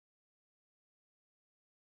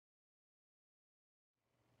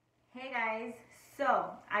Hey guys, so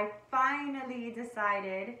I finally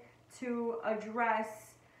decided to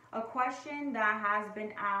address a question that has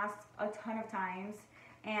been asked a ton of times,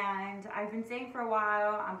 and I've been saying for a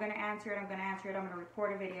while, I'm gonna answer it, I'm gonna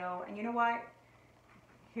record a video, and you know what?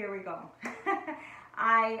 Here we go.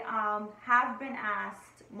 I have been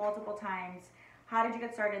asked multiple times, how did you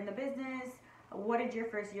get started in the business? What did your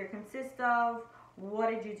first year consist of? What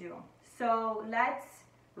did you do? So let's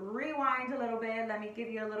rewind a little bit. Let me give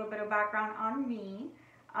you a little bit of background on me.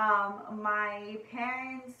 My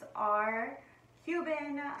parents are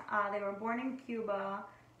Cuban. They were born in Cuba.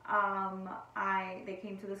 They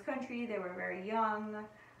came to this country. They were very young.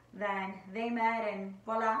 Then they met, and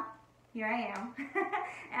voila, here I am.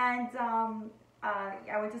 And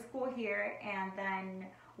I went to school here, and then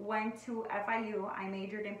went to FIU. I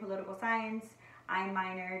majored in political science. I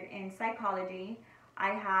minored in psychology.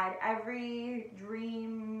 I had every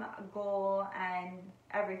dream, goal, and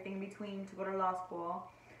everything between to go to law school.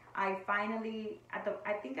 I finally, at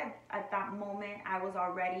that moment, I was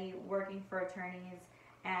already working for attorneys,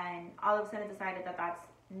 and all of a sudden decided that that's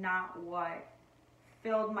not what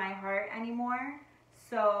filled my heart anymore.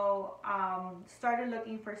 So started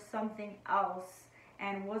looking for something else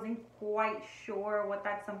and wasn't quite sure what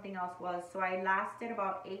that something else was. So I lasted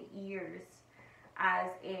about 8 years as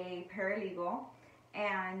a paralegal.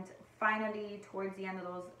 And finally, towards the end of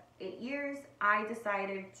those 8 years, I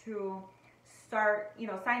decided to start,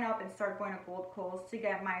 sign up and start going to Gold Coast to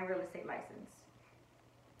get my real estate license.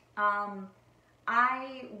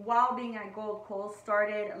 While being at Gold Coast,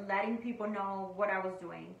 started letting people know what I was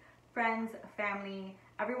doing. Friends, family,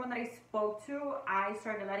 everyone that I spoke to, I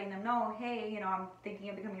started letting them know, hey, I'm thinking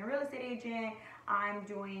of becoming a real estate agent. I'm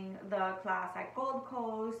doing the class at Gold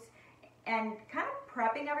Coast, and kind of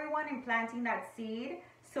prepping everyone and planting that seed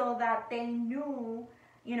so that they knew,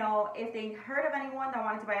 if they heard of anyone that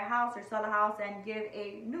wanted to buy a house or sell a house and give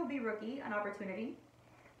a newbie rookie an opportunity,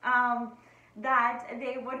 that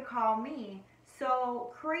they would call me.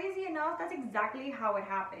 So crazy enough, that's exactly how it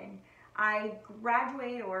happened. I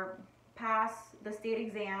graduate or pass the state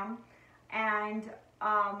exam, and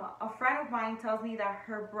a friend of mine tells me that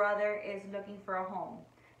her brother is looking for a home.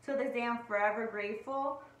 To this day, I'm forever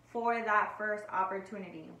grateful for that first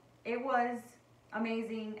opportunity. It was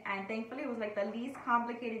amazing, and thankfully it was like the least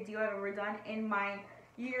complicated deal I've ever done in my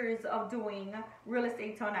years of doing real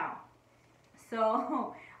estate till now.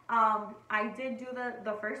 So I did do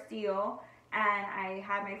the first deal, and I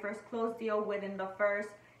had my first closed deal within the first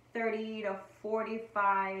 30 to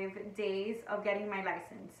 45 days of getting my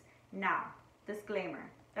license. Now,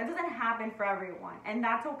 disclaimer, that doesn't happen for everyone, and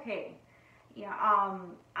that's okay. Yeah,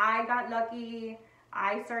 I got lucky.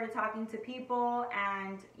 I started talking to people,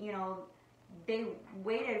 and they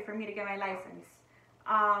waited for me to get my license.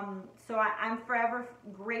 So I'm forever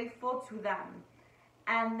grateful to them.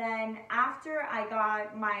 And then after I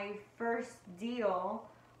got my first deal,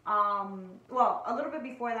 well, a little bit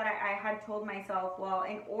before that, I had told myself, well,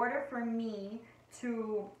 in order for me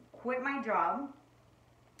to quit my job,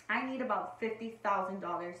 I need about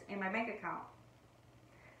 $50,000 in my bank account.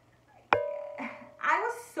 I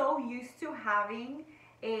was so used to having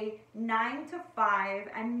a 9 to 5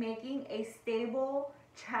 and making a stable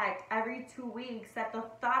check every 2 weeks that the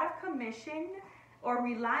thought of commission or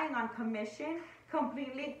relying on commission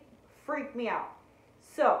completely freaked me out.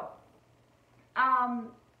 So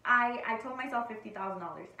I told myself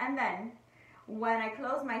 $50,000, and then when I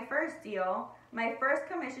closed my first deal, my first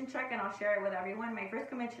commission check, and I'll share it with everyone, my first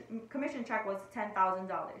commission check was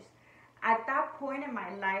 $10,000. At that point in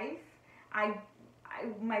my life,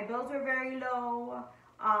 my bills were very low.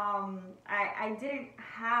 I didn't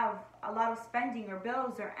have a lot of spending or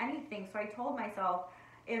bills or anything. So I told myself,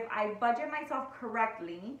 if I budget myself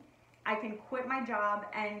correctly, I can quit my job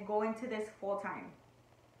and go into this full time.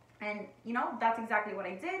 And that's exactly what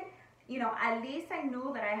I did. At least I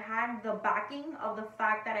knew that I had the backing of the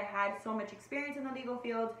fact that I had so much experience in the legal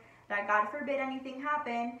field that God forbid anything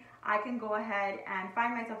happen, I can go ahead and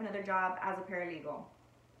find myself another job as a paralegal.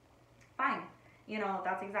 Fine.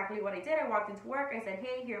 That's exactly what I did. I walked into work. I said,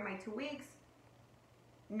 hey, here are my 2 weeks.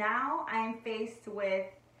 Now I'm faced with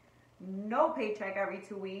no paycheck every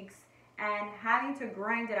 2 weeks and having to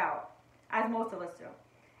grind it out, as most of us do.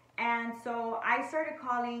 And so I started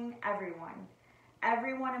calling everyone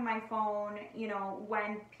in my phone.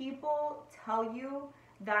 When people tell you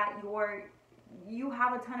that you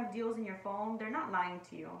have a ton of deals in your phone, they're not lying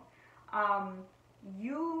to you.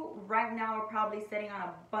 You right now are probably sitting on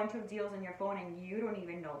a bunch of deals in your phone and you don't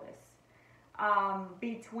even know this.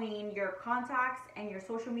 Between your contacts and your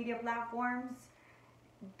social media platforms,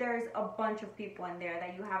 there's a bunch of people in there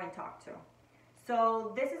that you haven't talked to.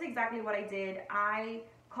 So this is exactly what I did. I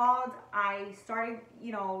started,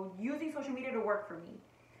 using social media to work for me,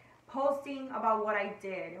 posting about what I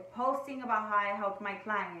did, posting about how I helped my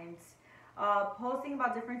clients, posting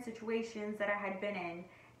about different situations that I had been in.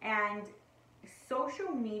 And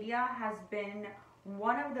social media has been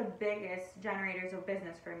one of the biggest generators of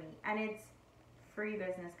business for me. And it's free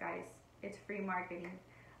business, guys. It's free marketing.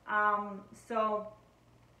 So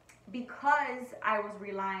because I was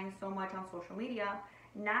relying so much on social media,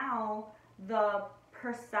 now the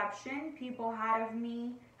perception people had of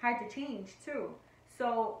me had to change too.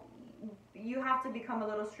 So you have to become a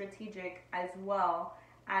little strategic as well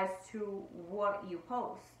as to what you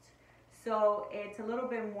post. So it's a little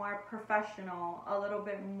bit more professional, a little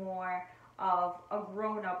bit more of a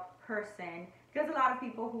grown up person, because a lot of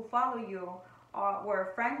people who follow you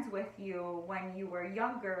were friends with you when you were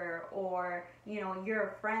younger, or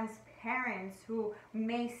your friends' parents who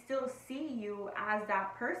may still see you as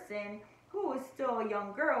that person who is still a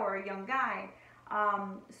young girl or a young guy.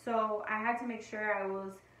 So I had to make sure I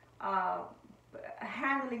was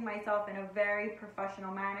handling myself in a very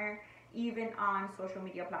professional manner, even on social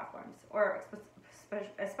media platforms, or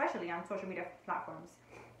especially on social media platforms,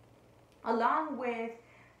 along with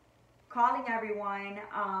calling everyone,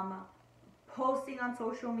 posting on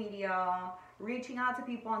social media, reaching out to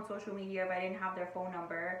people on social media if I didn't have their phone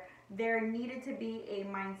number. There needed to be a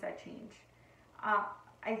mindset change.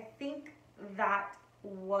 I think that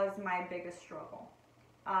was my biggest struggle.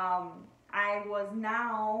 I was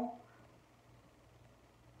now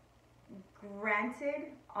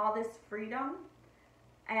granted all this freedom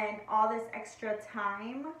and all this extra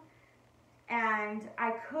time, and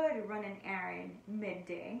I could run an errand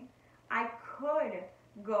midday. I could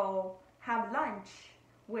go have lunch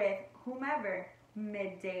with whomever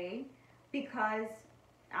midday, because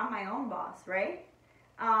I'm my own boss, right?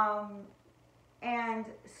 And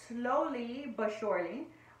slowly but surely,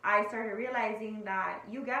 I started realizing that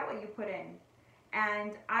you get what you put in.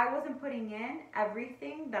 And I wasn't putting in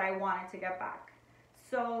everything that I wanted to get back.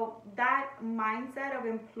 So that mindset of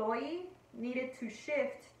employee needed to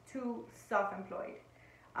shift to self-employed.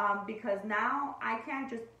 Because now I can't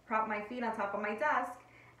just prop my feet on top of my desk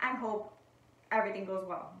and hope everything goes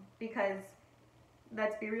well. Because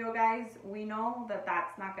let's be real, guys, we know that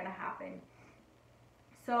that's not going to happen.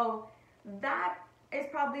 So that is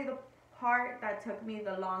probably the part that took me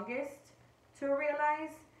the longest to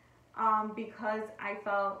realize, because I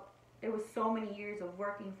felt it was so many years of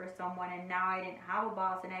working for someone, and now I didn't have a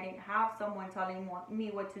boss, and I didn't have someone telling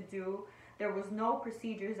me what to do. There was no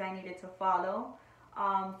procedures I needed to follow.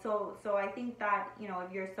 So I think that,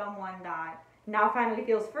 if you're someone that now finally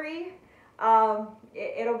feels free,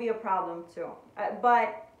 it'll be a problem too.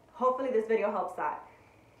 But hopefully this video helps that.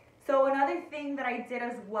 So another thing that I did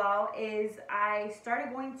as well is I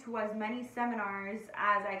started going to as many seminars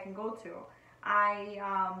as I can go to. I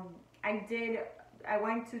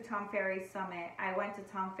went to Tom Ferry's Summit. I went to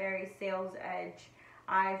Tom Ferry's Sales Edge.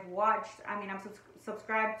 I'm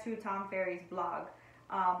subscribed to Tom Ferry's blog.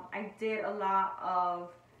 I did a lot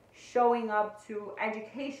of showing up to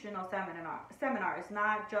educational seminars,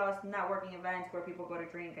 not just networking events where people go to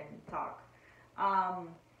drink and talk.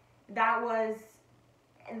 That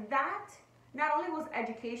not only was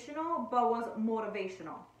educational, but was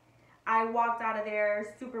motivational. I walked out of there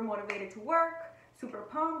super motivated to work, super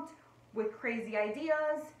pumped, with crazy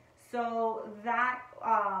ideas. So that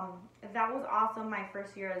was awesome my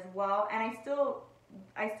first year as well, and I still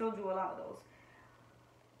do a lot of those.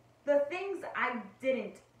 The things I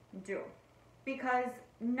didn't do, because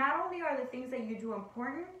not only are the things that you do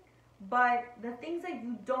important, but the things that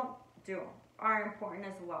you don't do are important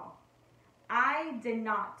as well. I did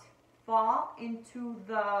not fall into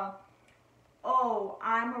the, oh,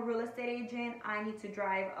 I'm a real estate agent, I need to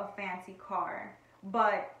drive a fancy car,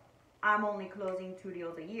 but I'm only closing 2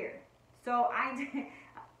 deals a year. So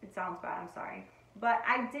it sounds bad, I'm sorry, but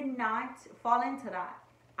I did not fall into that.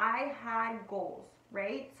 I had goals,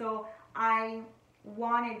 right? So I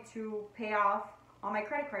wanted to pay off all my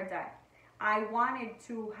credit card debt. I wanted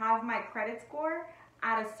to have my credit score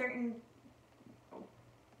at a certain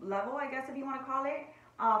level, I guess if you want to call it.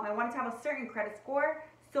 I wanted to have a certain credit score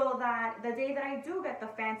so that the day that I do get the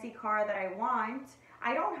fancy car that I want,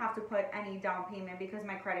 I don't have to put any down payment because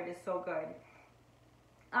my credit is so good.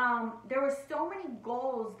 There were so many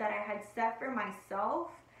goals that I had set for myself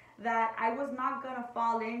that I was not going to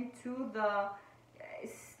fall into the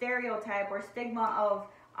stereotype or stigma of,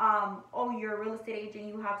 oh, you're a real estate agent,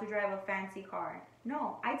 you have to drive a fancy car.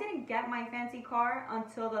 No, I didn't get my fancy car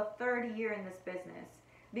until the 3rd year in this business.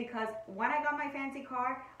 Because when I got my fancy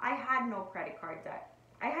car, I had no credit card debt.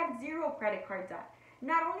 I had zero credit card debt.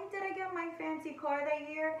 Not only did I get my fancy car that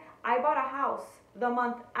year, I bought a house the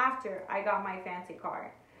month after I got my fancy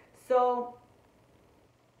car. So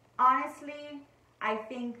honestly, I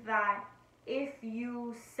think that if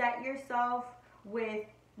you set yourself with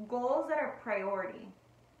goals that are priority,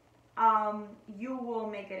 you will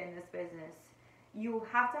make it in this business. You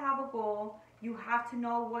have to have a goal. You have to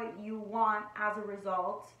know what you want as a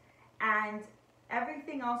result, and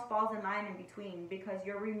everything else falls in line in between because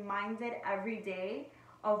you're reminded every day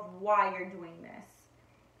of why you're doing this.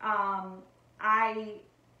 I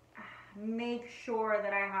make sure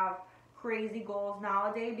that I have crazy goals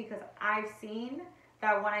nowadays because I've seen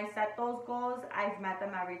that when I set those goals, I've met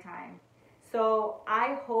them every time. So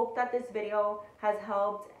I hope that this video has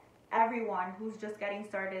helped everyone who's just getting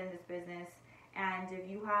started in this business. And if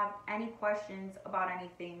you have any questions about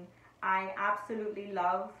anything, I absolutely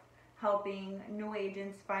love helping new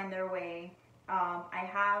agents find their way. I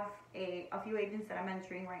have a few agents that I'm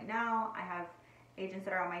mentoring right now. I have agents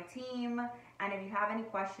that are on my team. And if you have any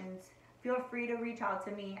questions, feel free to reach out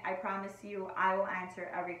to me. I promise you I will answer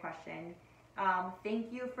every question.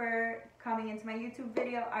 Thank you for coming into my YouTube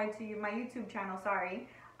video, to my YouTube channel, sorry.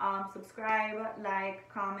 Subscribe, like,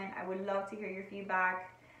 comment. I would love to hear your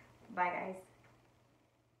feedback. Bye, guys.